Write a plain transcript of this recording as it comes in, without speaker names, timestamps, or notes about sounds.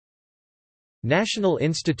National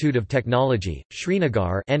Institute of Technology,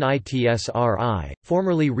 Srinagar (NITSRI),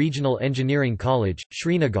 formerly Regional Engineering College,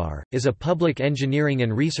 Srinagar, is a public engineering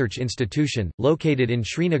and research institution, located in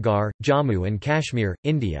Srinagar, Jammu and Kashmir,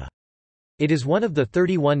 India. It is one of the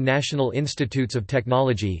 31 National Institutes of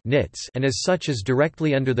Technology and as such is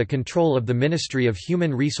directly under the control of the Ministry of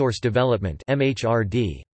Human Resource Development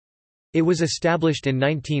 (MHRD). It was established in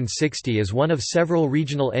 1960 as one of several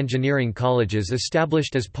regional engineering colleges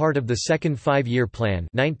established as part of the Second Five-Year Plan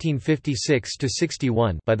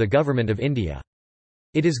 1956–61 by the Government of India.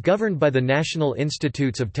 It is governed by the National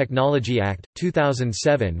Institutes of Technology Act,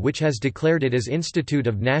 2007, which has declared it as Institute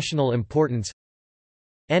of National Importance.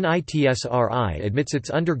 NITSRI admits its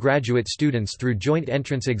undergraduate students through Joint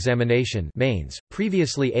Entrance Examination (mains),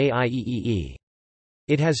 previously AIEEE.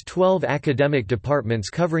 It has 12 academic departments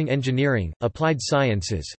covering engineering, applied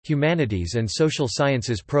sciences, humanities and social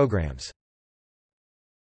sciences programs.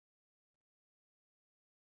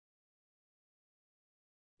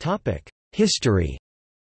 History.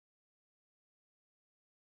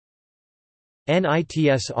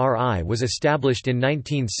 NITSRI was established in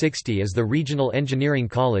 1960 as the Regional Engineering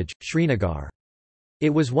College, Srinagar.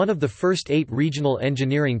 It was one of the first 8 regional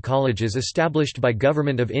engineering colleges established by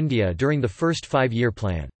Government of India during the first five-year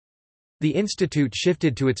plan. The institute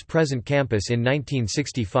shifted to its present campus in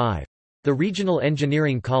 1965. The Regional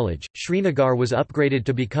Engineering College, Srinagar was upgraded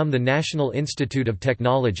to become the National Institute of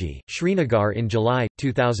Technology, Srinagar in July,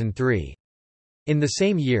 2003. In the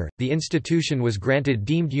same year, the institution was granted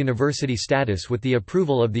deemed university status with the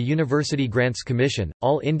approval of the University Grants Commission,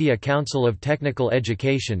 All India Council of Technical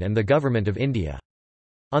Education and the Government of India.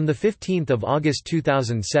 On 15 August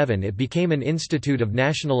 2007 it became an institute of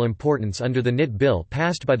national importance under the NIT Bill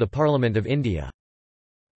passed by the Parliament of India.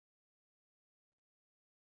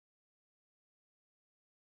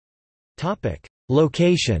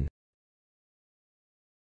 Location.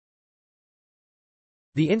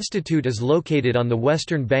 The institute is located on the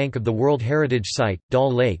western bank of the World Heritage Site, Dal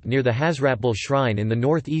Lake near the Hazratbal Shrine in the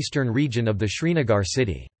northeastern region of the Srinagar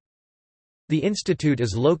city. The institute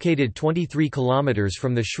is located 23 km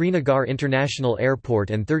from the Srinagar International Airport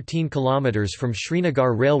and 13 km from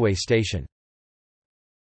Srinagar railway station.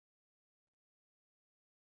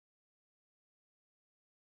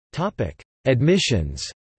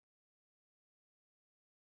 Admissions.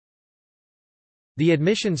 The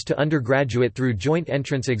admissions to undergraduate through Joint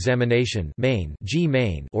Entrance Examination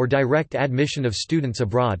or direct admission of students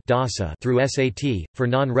abroad through SAT, for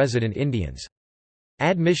non-resident Indians.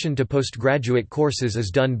 Admission to postgraduate courses is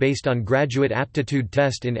done based on Graduate Aptitude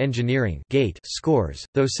Test in Engineering (GATE) scores,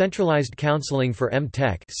 though centralized counseling for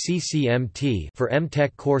M.Tech (CCMT) for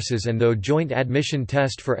M.Tech courses and though Joint Admission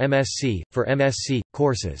Test for MSc for MSc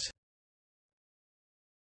courses.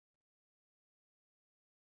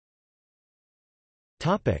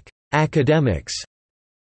 Topic: Academics.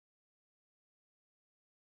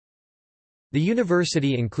 The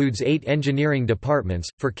university includes 8 engineering departments,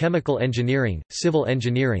 for chemical engineering, civil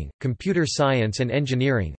engineering, computer science and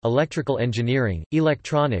engineering, electrical engineering,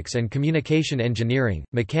 electronics and communication engineering,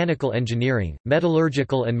 mechanical engineering,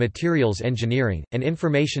 metallurgical and materials engineering, and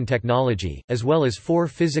information technology, as well as 4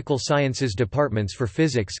 physical sciences departments for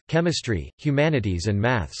physics, chemistry, humanities and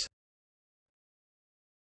maths.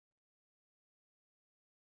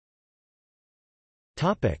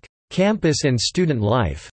 Campus and student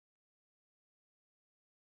life.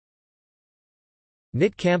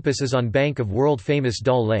 NIT campus is on bank of world-famous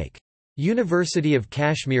Dal Lake. University of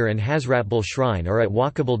Kashmir and Hazratbal Shrine are at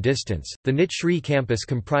walkable distance. The NIT Shri campus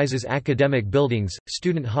comprises academic buildings,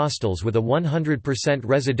 student hostels with a 100%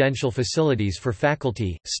 residential facilities for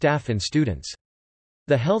faculty, staff and students.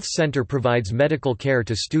 The health center provides medical care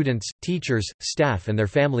to students, teachers, staff and their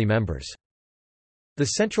family members. The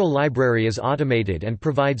central library is automated and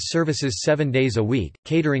provides services 7 days a week,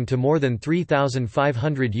 catering to more than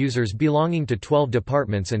 3,500 users belonging to 12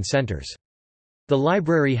 departments and centers. The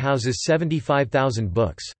library houses 75,000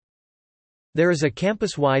 books. There is a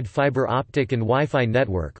campus-wide fiber optic and Wi-Fi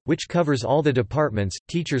network, which covers all the departments,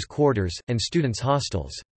 teachers' quarters, and students'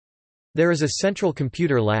 hostels. There is a central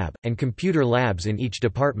computer lab, and computer labs in each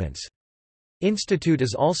departments. Institute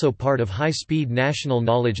is also part of high-speed national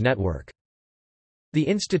knowledge network. The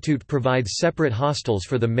institute provides separate hostels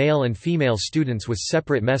for the male and female students with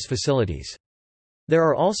separate mess facilities. There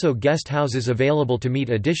are also guest houses available to meet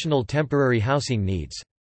additional temporary housing needs.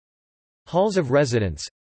 Halls of residence: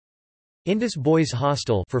 Indus Boys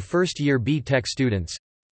Hostel for first-year B.Tech students,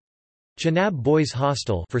 Chenab Boys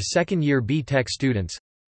Hostel for second-year B.Tech students,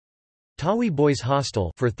 Tawi Boys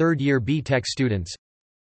Hostel for third-year B.Tech students,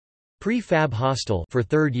 Pre-Fab Hostel for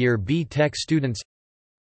third-year B.Tech students,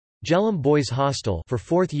 Jhelum Boys Hostel for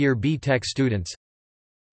 4th year B.Tech students.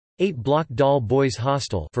 8 Block Dal Boys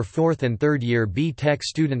Hostel for 4th and 3rd year B.Tech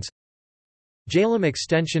students. Jhelum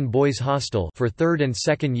Extension Boys Hostel for 3rd and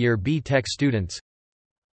 2nd year B.Tech students.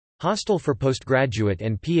 Hostel for postgraduate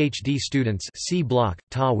and PhD students C Block,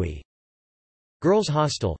 Tawi. Girls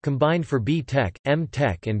Hostel combined for B.Tech,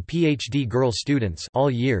 M.Tech and PhD girl students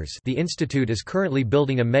all years. The institute is currently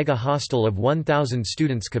building a mega hostel of 1,000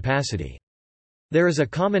 students capacity. There is a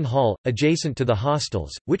common hall, adjacent to the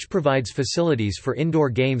hostels, which provides facilities for indoor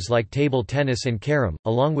games like table tennis and carom,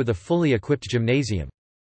 along with a fully equipped gymnasium.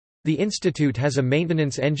 The institute has a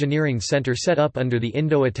maintenance engineering center set up under the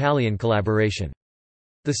Indo-Italian collaboration.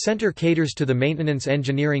 The center caters to the maintenance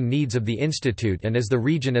engineering needs of the institute and as the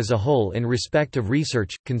region as a whole in respect of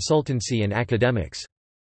research, consultancy and academics.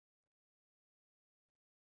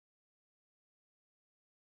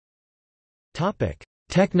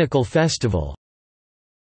 Technical festival.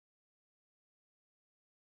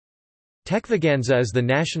 Techvaganza is the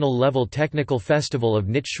national-level technical festival of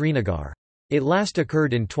NIT Srinagar. It last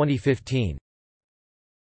occurred in 2015.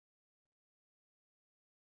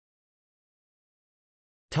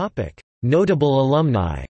 Notable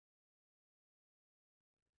alumni.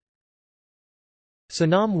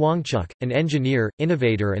 Sonam Wangchuk, an engineer,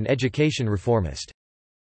 innovator and education reformist.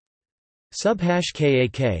 Subhash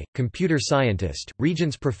Kak, computer scientist,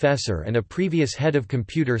 Regents professor and a previous head of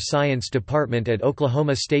computer science department at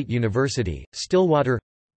Oklahoma State University, Stillwater.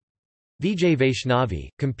 Vijay Vaishnavi,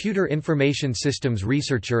 computer information systems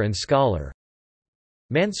researcher and scholar.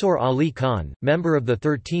 Mansoor Ali Khan, member of the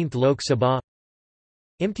 13th Lok Sabha.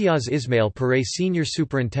 Imtiaz Ismail Pare, senior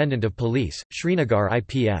superintendent of police, Srinagar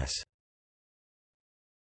IPS.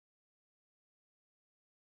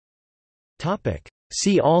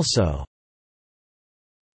 See also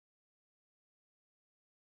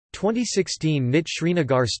 2016 NIT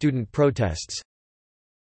Srinagar student protests.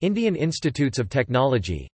 Indian Institutes of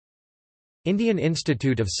Technology, Indian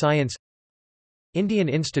Institute of Science, Indian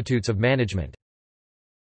Institutes of Management.